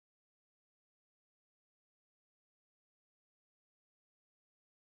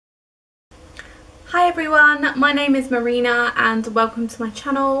Hi everyone, my name is Marina and welcome to my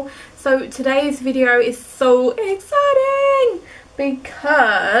channel. So today's video is so exciting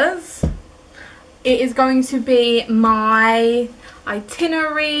because it is going to be my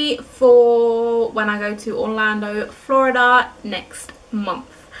itinerary for when I go to Orlando, Florida next month.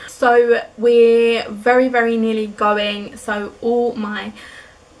 So we're very nearly going, so all my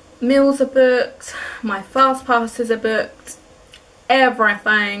meals are booked, my fast passes are booked,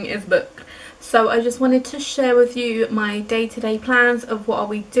 everything is booked. So I just wanted to share with you my day-to-day plans of what are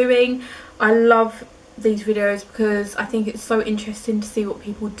we doing. I love these videos because I think it's so interesting to see what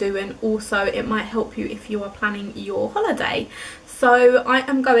people do, and also it might help you if you are planning your holiday. So I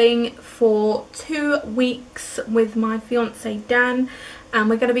am going for 2 weeks with my fiance Dan, and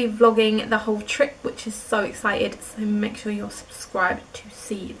we're going to be vlogging the whole trip, which is so excited. So make sure you're subscribed to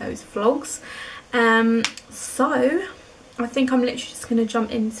see those vlogs. So I think I'm literally just going to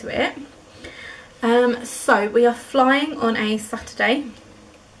jump into it. So we are flying on a Saturday,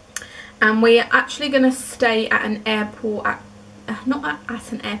 and we are actually going to stay at an airport,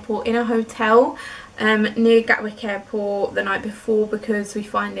 in a hotel near Gatwick Airport the night before, because we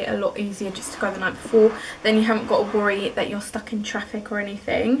find it a lot easier just to go the night before. Then you haven't got to worry that you're stuck in traffic or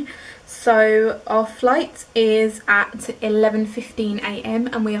anything. So our flight is at 11:15 AM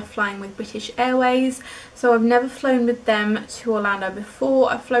and we are flying with British Airways. So I've never flown with them to Orlando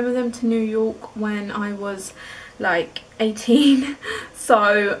before. I've flown with them to New York when I was like 18,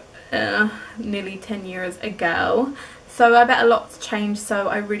 so nearly 10 years ago. So I bet a lot's changed, so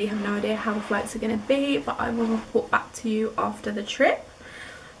I really have no idea how the flights are going to be, but I will report back to you after the trip.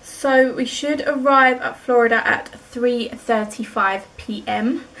 So we should arrive at Florida at 3:35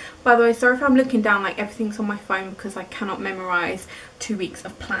 PM. By the way, sorry if I'm looking down, like everything's on my phone because I cannot memorize 2 weeks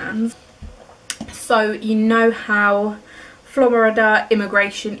of plans. So you know how Florida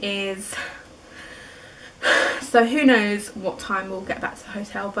immigration is. So who knows what time we'll get back to the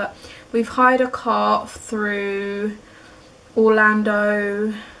hotel, but we've hired a car through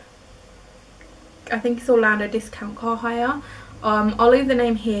Orlando, I think it's Orlando Discount Car Hire. I'll leave the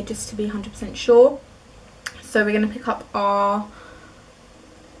name here just to be 100% sure. So we're going to pick up our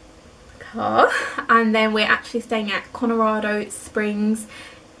car, and then we're actually staying at Colorado Springs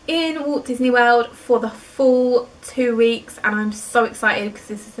in Walt Disney World for the full 2 weeks, and I'm so excited because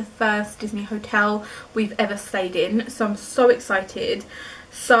this is the first Disney hotel we've ever stayed in, so I'm so excited.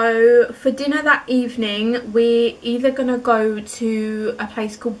 So for dinner that evening, we're either going to go to a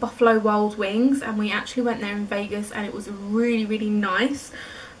place called Buffalo Wild Wings, and we actually went there in Vegas and it was really nice.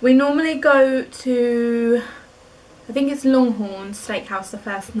 We normally go to, I think it's Longhorn Steakhouse the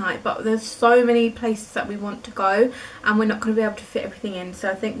first night, but there's so many places that we want to go and we're not going to be able to fit everything in, so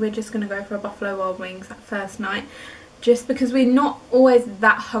I think we're just going to go for a Buffalo Wild Wings that first night, just because we're not always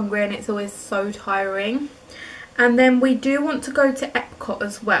that hungry and it's always so tiring. And then we do want to go to Epcot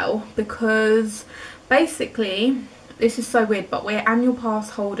as well, because basically, this is so weird, but we're annual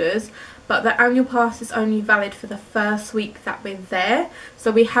pass holders, but the annual pass is only valid for the first week that we're there. So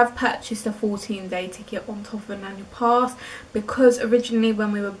we have purchased a 14-day ticket on top of an annual pass, because originally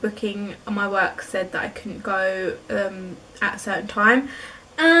when we were booking, my work said that I couldn't go at a certain time,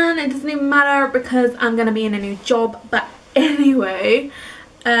 and it doesn't even matter because I'm going to be in a new job. But anyway,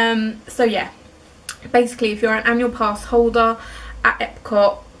 so yeah, basically if you're an annual pass holder at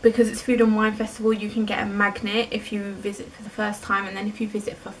Epcot, because it's Food and Wine Festival, you can get a magnet if you visit for the first time, and then if you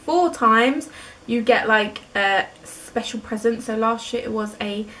visit for 4 times you get like a special present. So last year it was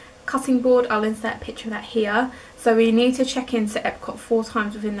a cutting board. I'll insert a picture of that here. So we need to check into Epcot 4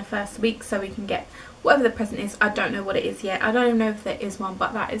 times within the first week so we can get whatever the present is. I don't know what it is yet. I don't even know if there is one,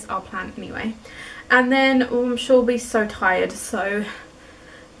 but that is our plan anyway. And then I'm sure we'll be so tired, so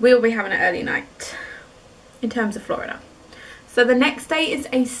we'll be having an early night in terms of Florida. So the next day is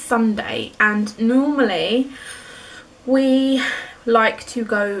a Sunday, and normally we like to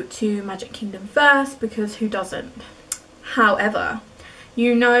go to Magic Kingdom first, because who doesn't? However,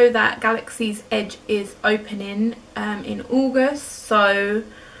 you know that Galaxy's Edge is opening in August, so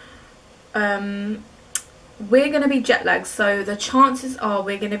we're going to be jet lagged, so the chances are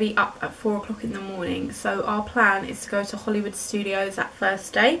we're going to be up at 4 o'clock in the morning. So our plan is to go to Hollywood Studios that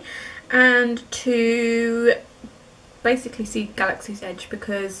first day and to basically see Galaxy's Edge,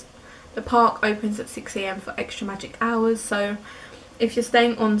 because the park opens at 6 AM for extra magic hours. So if you're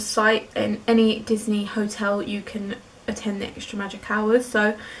staying on site in any Disney hotel, you can attend the extra magic hours.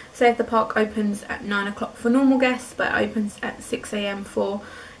 So say if the park opens at 9 o'clock for normal guests, but it opens at 6 AM for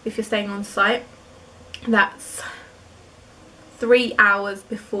if you're staying on site, that's 3 hours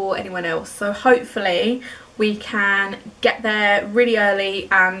before anyone else, so hopefully we can get there really early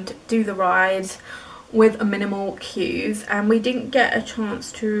and do the ride with a minimal queues. And we didn't get a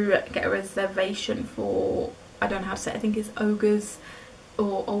chance to get a reservation for, I don't know how to say it, I think it's Ogre's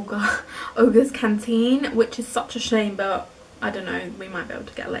or Ogre's Canteen, which is such a shame, but I don't know, we might be able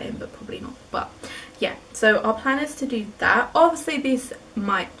to get let in, but probably not. But yeah, so our plan is to do that. Obviously this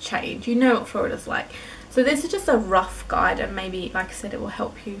might change, you know what Florida's like. So this is just a rough guide, and maybe, like I said, it will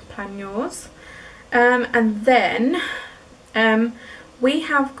help you plan yours. And then we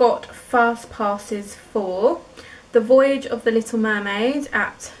have got fast passes for the Voyage of the Little Mermaid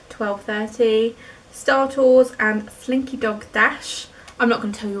at 12:30, Star Tours and Slinky Dog Dash. I'm not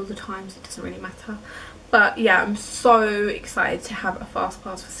going to tell you all the times, it doesn't really matter. But yeah, I'm so excited to have a fast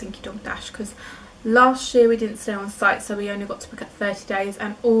pass for Slinky Dog Dash, because last year we didn't stay on site, so we only got to book at 30 days,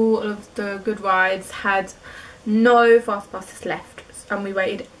 and all of the good rides had no fast passes left, and we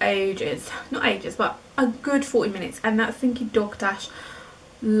waited ages, not ages, but a good 40 minutes, and that Slinky Dog Dash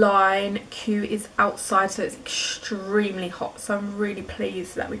line queue is outside, so it's extremely hot, so I'm really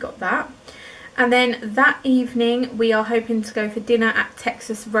pleased that we got that. And then that evening we are hoping to go for dinner at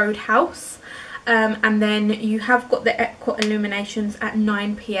Texas Roadhouse, and then you have got the Epcot illuminations at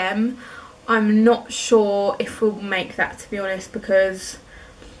 9 PM. I'm not sure if we'll make that, to be honest, because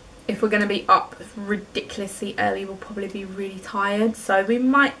if we're going to be up ridiculously early we'll probably be really tired, so we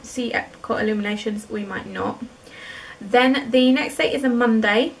might see Epcot illuminations, we might not. Then the next day is a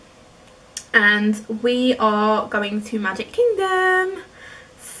Monday, and we are going to Magic Kingdom.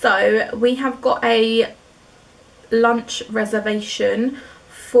 So we have got a lunch reservation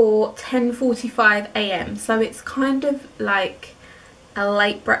for 10:45 AM, so it's kind of like a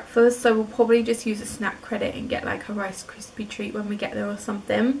late breakfast, so we'll probably just use a snack credit and get like a Rice Krispie treat when we get there or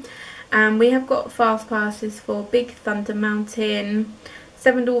something. And we have got fast passes for Big Thunder Mountain,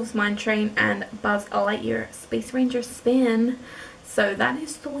 Seven Dwarfs Mine Train and Buzz Lightyear Space Ranger Spin. So that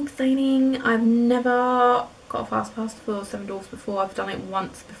is so exciting. I've never got a fast pass for Seven Dwarfs before. I've done it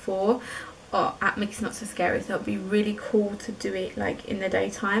once before at Mickey's Not So Scary, so it would be really cool to do it like in the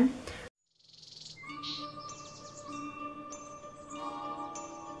daytime.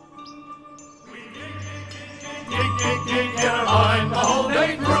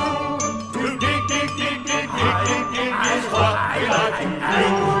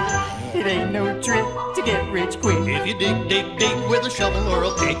 It ain't no trick to get rich quick. If you dig, dig, dig with a shovel or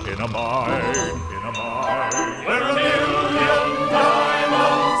a pick in a mine, where a million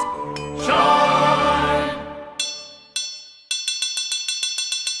diamonds shine.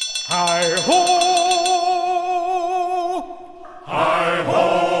 Hi-ho! Hi-ho!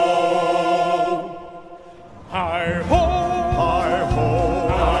 Hi-ho!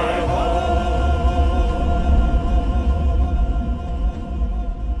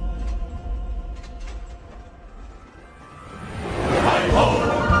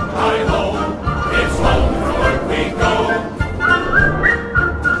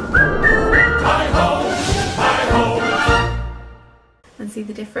 See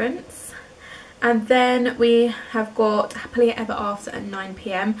the difference. And then we have got Happily Ever After at 9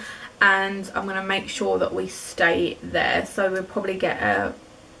 PM, and I'm going to make sure that we stay there, so we'll probably get a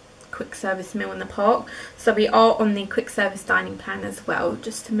quick service meal in the park. So we are on the quick service dining plan as well,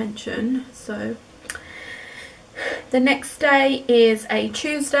 just to mention. So the next day is a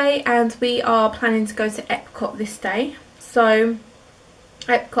Tuesday, and we are planning to go to Epcot this day. So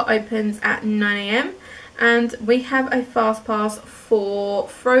Epcot opens at 9 AM. And we have a fast pass for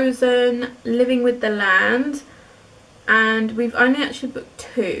Frozen, Living with the Land, and we've only actually booked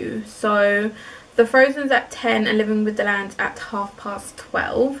 2. So the Frozen's at 10 and Living with the Land at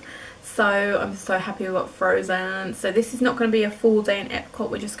 12:30. So I'm so happy we got Frozen. So this is not going to be a full day in Epcot,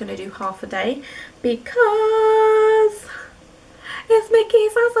 we're just going to do half a day because it's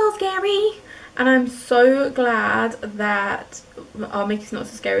Mickey's Not So Scary. And I'm so glad that our Mickey's Not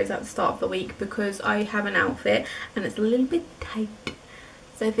So Scary is at the start of the week, because I have an outfit and it's a little bit tight.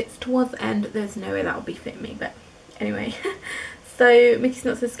 So if it's towards the end, there's no way that will be fitting me. But anyway, so Mickey's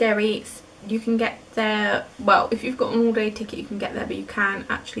Not So Scary, you can get there, well, if you've got an all-day ticket you can get there, but you can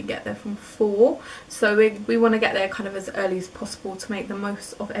actually get there from 4. So we want to get there kind of as early as possible to make the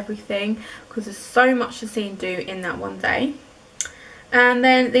most of everything, because there's so much to see and do in that one day. And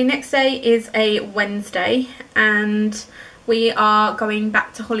then the next day is a Wednesday, and we are going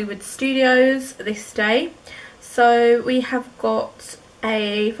back to Hollywood Studios this day. So we have got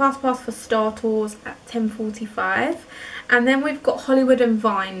a fast pass for Star Tours at 10:45, and then we've got Hollywood and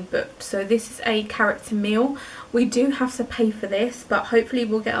Vine booked. So this is a character meal. We do have to pay for this, but hopefully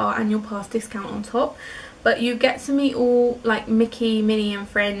we'll get our annual pass discount on top. but you get to meet all like Mickey, Minnie and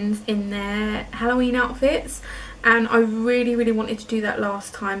friends in their Halloween outfits, and I really wanted to do that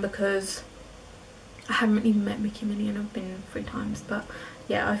last time because I haven't even met Mickey, Minnie, and I've been 3 times. But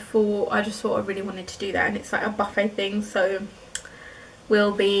yeah, I just thought I really wanted to do that, and it's like a buffet thing, so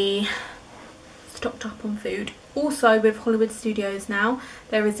we'll be stocked up on food. Also with Hollywood Studios now,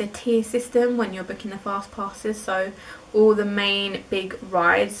 there is a tier system when you're booking the fast passes, so all the main big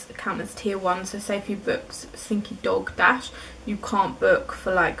rides count as tier 1. So say if you booked Slinky Dog Dash, you can't book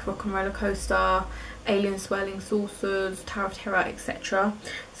for like Rock and Roller Coaster, Alien Swirling Saucers, Tower of Terror, etc.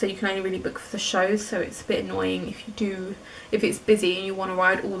 So you can only really book for the shows, so it's a bit annoying if it's busy and you want to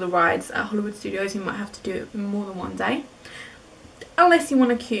ride all the rides at Hollywood Studios. You might have to do it in more than one day, unless you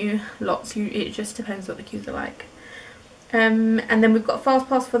want to queue lots. It just depends what the queues are like. And then we've got Fast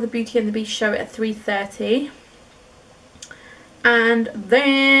Pass for the Beauty and the Beast show at 3:30. And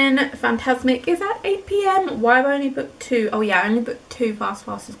then Fantasmic is at 8 PM. Why have I only booked 2? Oh yeah, I only booked 2 Fast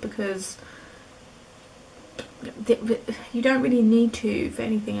Passes because you don't really need to for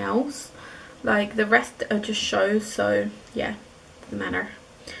anything else. Like the rest are just shows, so yeah, doesn't matter.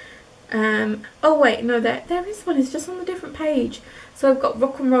 Oh wait, no, there is one. It's just on a different page. So I've got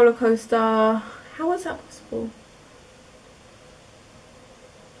Rock and Roller Coaster. How is that possible?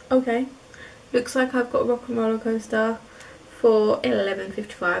 Okay, looks like I've got Rock and Roller Coaster for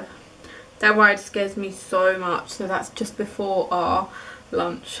 11:55. That ride scares me so much, so that's just before our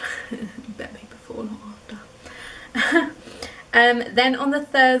lunch. Better be before, not after. Then on the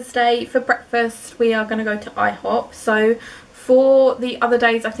Thursday for breakfast we are going to go to IHOP. So for the other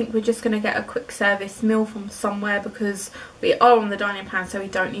days I think we're just going to get a quick service meal from somewhere because we are on the dining plan, so we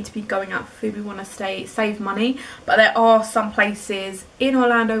don't need to be going out for food. We want to save money, but there are some places in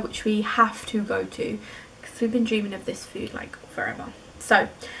Orlando which we have to go to because we've been dreaming of this food like forever. So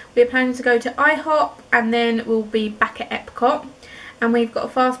we're planning to go to IHOP and then we'll be back at Epcot, and we've got a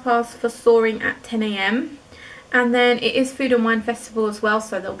fast pass for Soaring at 10 AM. And then it is Food and Wine Festival as well,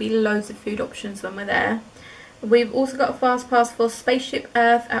 so there'll be loads of food options when we're there. We've also got a fast pass for Spaceship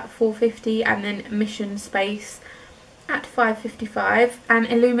Earth at 4:50 and then Mission Space at 5:55, and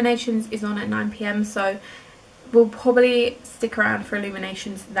Illuminations is on at 9 PM, so we'll probably stick around for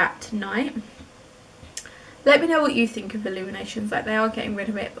Illuminations that night. Let me know what you think of Illuminations. Like, they are getting rid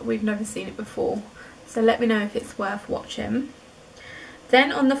of it, but we've never seen it before, so let me know if it's worth watching.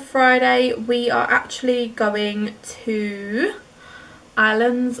 Then on the Friday we are actually going to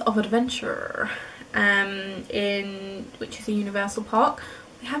Islands of Adventure, which is a Universal Park.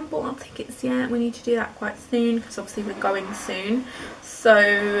 We haven't bought our tickets yet. We need to do that quite soon because obviously we're going soon.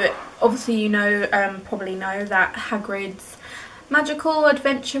 So obviously you know, probably know that Hagrid's Magical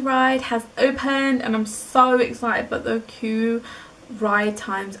Adventure ride has opened, and I'm so excited, but the queue ride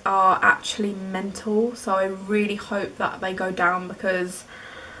times are actually mental, so I really hope that they go down because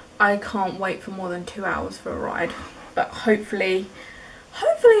I can't wait for more than 2 hours for a ride, but hopefully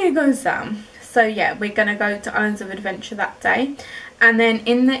it goes down. So yeah, we're gonna go to Islands of Adventure that day, and then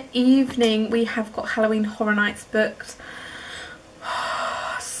in the evening we have got Halloween Horror Nights booked.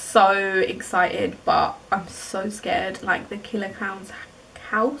 So excited, but I'm so scared. Like the Killer Clown's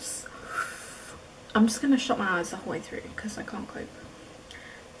house, I'm just gonna shut my eyes the whole way through because I can't cope.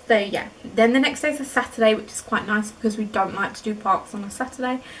 So yeah, then the next day is a Saturday, which is quite nice because we don't like to do parks on a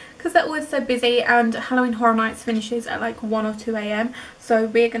Saturday because they're always so busy, and Halloween Horror Nights finishes at like 1 or 2 AM, so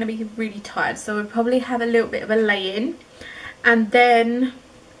we're going to be really tired, so we'll probably have a little bit of a lay-in. And then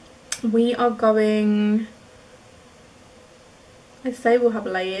we are going, I say we'll have a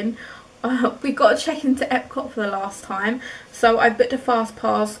lay-in, we got to check into Epcot for the last time, so I booked a fast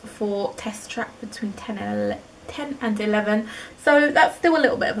pass for Test Track between 10 and 11, so that's still a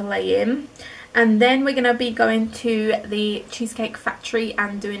little bit of a lay-in. And then we're going to be going to the Cheesecake Factory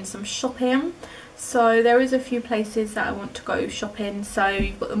and doing some shopping. So there is a few places that I want to go shopping. So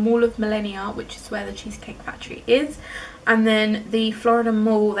you've got the Mall of Millennia, which is where the Cheesecake Factory is, and then the Florida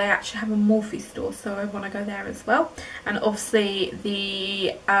Mall, they actually have a Morphe store, so I want to go there as well. And obviously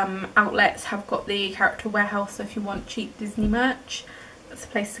the outlets have got the Character Warehouse, so if you want cheap Disney merch, that's a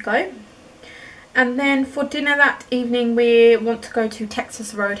place to go. And then for dinner that evening we want to go to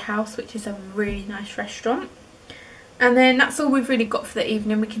Texas Roadhouse, which is a really nice restaurant. And then that's all we've really got for the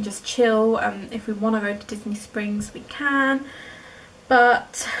evening. We can just chill. If we want to go to Disney Springs we can,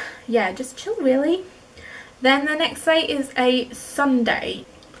 but yeah, just chill really. Then the next day is a Sunday.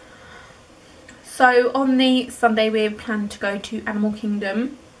 So on the Sunday we plan to go to Animal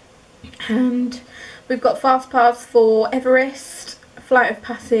Kingdom, and we've got fast pass for Everest, Flight of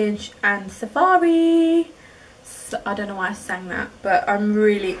Passage and Safari. So I don't know why I sang that, but I'm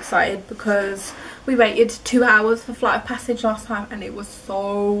really excited because we waited 2 hours for Flight of Passage last time and it was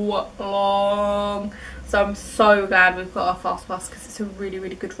so long. So I'm so glad we've got our fast pass because it's a really,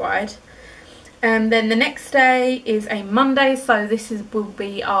 really good ride. And then the next day is a Monday, so will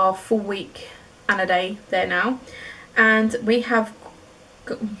be our full week and a day there now. And we are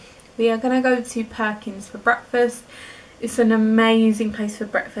going to go to Perkins for breakfast. It's an amazing place for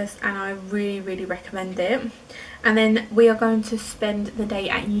breakfast and I really, really recommend it. And then we are going to spend the day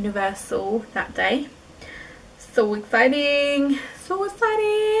at Universal that day. So exciting! So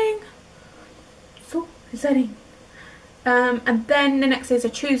exciting! So exciting! And then the next day is a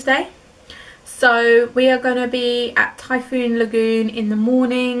Tuesday. So we are going to be at Typhoon Lagoon in the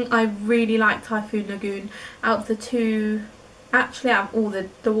morning. I really like Typhoon Lagoon. Out of all the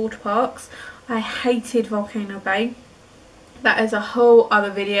water parks, I hated Volcano Bay. That is a whole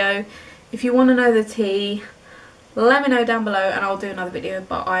other video. If you want to know the tea, let me know down below and I'll do another video,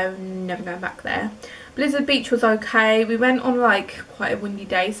 but I'm never going back there. Blizzard Beach was okay. We went on like quite a windy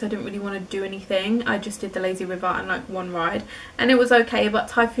day, so I didn't really want to do anything. I just did the lazy river and like one ride and it was okay, but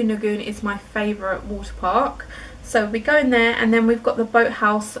Typhoon Lagoon is my favourite water park. So we'll be going there, and then we've got the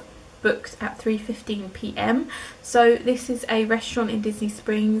Boathouse booked at 3:15 p.m. So this is a restaurant in Disney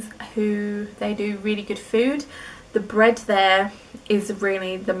Springs who they do really good food. The bread there is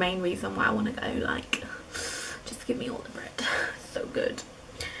really the main reason why I want to go. Like, just give me all the bread. So good.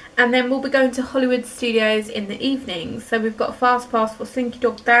 And then we'll be going to Hollywood Studios in the evening. So we've got a fast pass for Slinky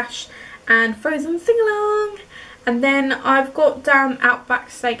Dog Dash and Frozen Sing Along. And then I've got down Outback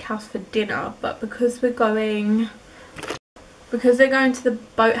Steakhouse for dinner, but because they're going to the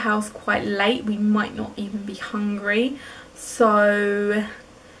Boathouse quite late, we might not even be hungry. So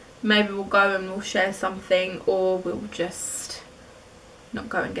maybe we'll go and we'll share something, or we'll just not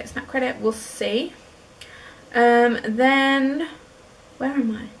go and get snack credit. We'll see. Then where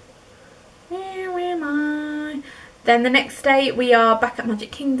am I? Where am I? Then the next day we are back at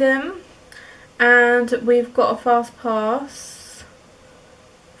Magic Kingdom, and we've got a fast pass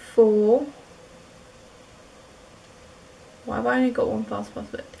for... Why have I only got one fast pass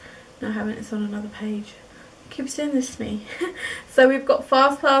booked? No, I haven't. It's on another page. It keeps doing this to me. So we've got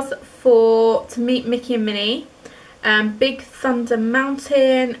fast pass to meet Mickey and Minnie, Big Thunder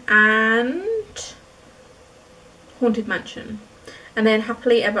Mountain and Haunted Mansion. And then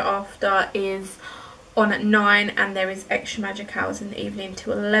Happily Ever After is on at 9, and there is extra magic hours in the evening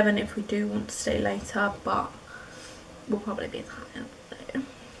to 11 if we do want to stay later, but we'll probably be tired. So,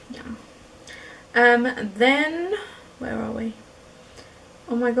 yeah. Then where are we?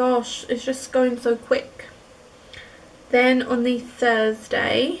 Oh my gosh, it's just going so quick. Then on the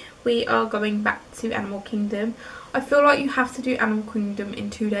Thursday we are going back to Animal Kingdom. I feel like you have to do Animal Kingdom in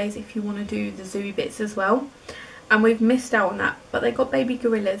 2 days if you want to do the zoo bits as well. And we've missed out on that, but they got baby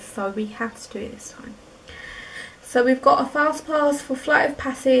gorillas, so we have to do it this time. So we've got a fast pass for Flight of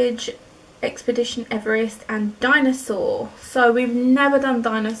Passage, Expedition Everest and Dinosaur. So we've never done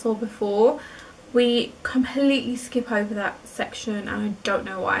Dinosaur before. We completely skip over that section and I don't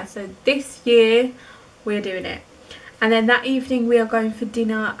know why. So this year we're doing it. And then that evening we are going for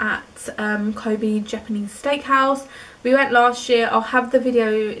dinner at Kobe Japanese Steakhouse. We went last year. I'll have the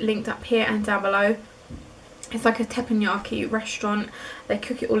video linked up here and down below. It's like a teppanyaki restaurant. They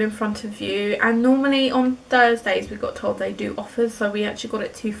cook it all in front of you. And normally on Thursdays we got told they do offers. So we actually got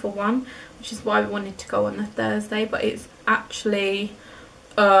it 2 for 1. Which is why we wanted to go on the Thursday. But it's actually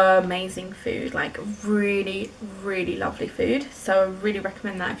amazing food. Like really, really lovely food. So I really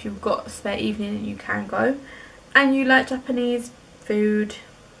recommend that if you've got a spare evening and you can go. And you like Japanese food,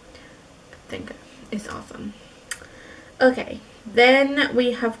 then go. It's awesome. Okay. Then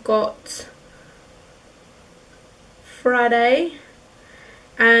we have got Friday,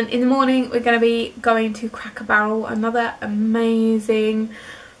 and in the morning we're going to be going to Cracker Barrel, another amazing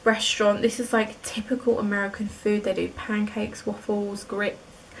restaurant. This is like typical American food. They do pancakes, waffles, grits,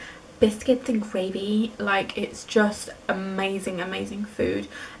 biscuits and gravy. Like, it's just amazing, amazing food,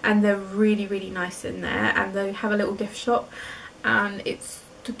 and they're really, really nice in there. And they have a little gift shop, and it's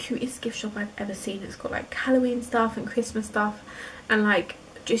the cutest gift shop I've ever seen. It's got like Halloween stuff and Christmas stuff, and like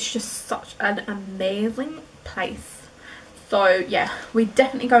it's just such an amazing place. So yeah, we're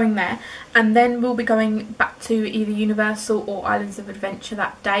definitely going there. And then we'll be going back to either Universal or Islands of Adventure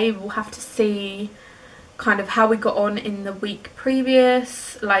that day. We'll have to see kind of how we got on in the week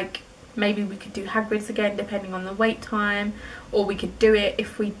previous. Like, maybe we could do Hagrid's again depending on the wait time, or we could do it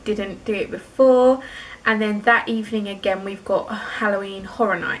if we didn't do it before. And then that evening again we've got Halloween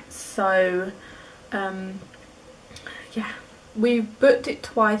Horror Nights. So yeah, we booked it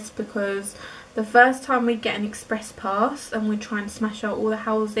twice because The first time we get an express pass and we try and smash out all the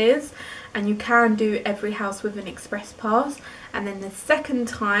houses, and you can do every house with an express pass. And then the second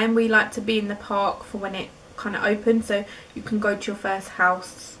time we like to be in the park for when it kind of opens, so you can go to your first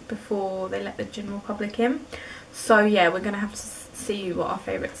house before they let the general public in. So yeah, we're gonna have to see what our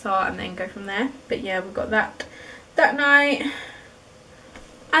favourites are and then go from there. But yeah, we've got that night,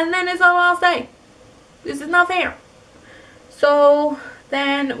 and then it's our last day. This is not fair. So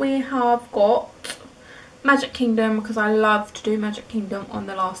then we have got Magic Kingdom, because I love to do Magic Kingdom on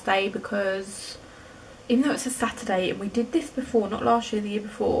the last day, because even though it's a Saturday, and we did this before, not last year, the year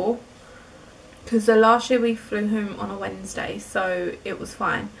before, because the last year we flew home on a Wednesday, so it was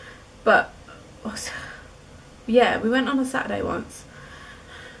fine. But yeah, we went on a Saturday once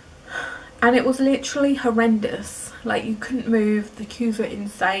and it was literally horrendous. Like, you couldn't move, the queues were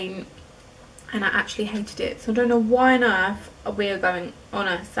insane, and I actually hated it. So I don't know why on earth we're going on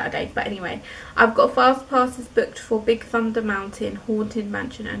a Saturday. But anyway, I've got fast passes booked for Big Thunder Mountain, Haunted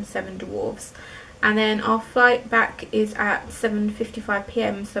Mansion and Seven Dwarfs. And then our flight back is at 7:55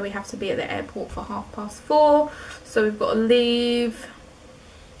 p.m. so we have to be at the airport for 4:30. So we've got to leave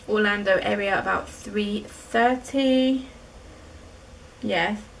Orlando area about 3:30.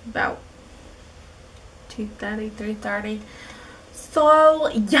 Yeah, about 2:30, 3:30. So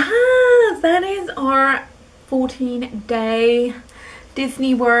yeah, that is our 14-day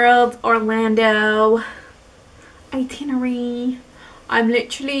Disney World Orlando itinerary. I'm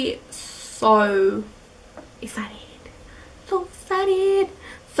literally so excited.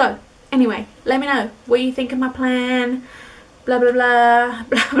 So anyway, let me know what you think of my plan. Blah blah blah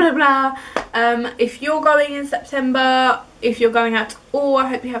blah blah blah. If you're going in September, if you're going at all, I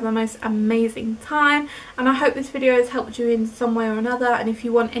hope you have the most amazing time, and I hope this video has helped you in some way or another. And if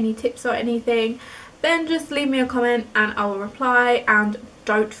you want any tips or anything, then just leave me a comment and I will reply. And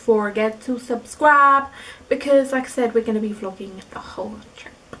don't forget to subscribe, because like I said, we're going to be vlogging the whole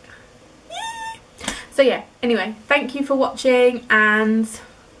trip. So yeah, anyway, thank you for watching, and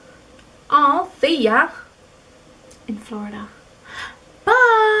I'll see ya in Florida.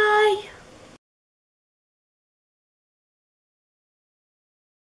 Bye!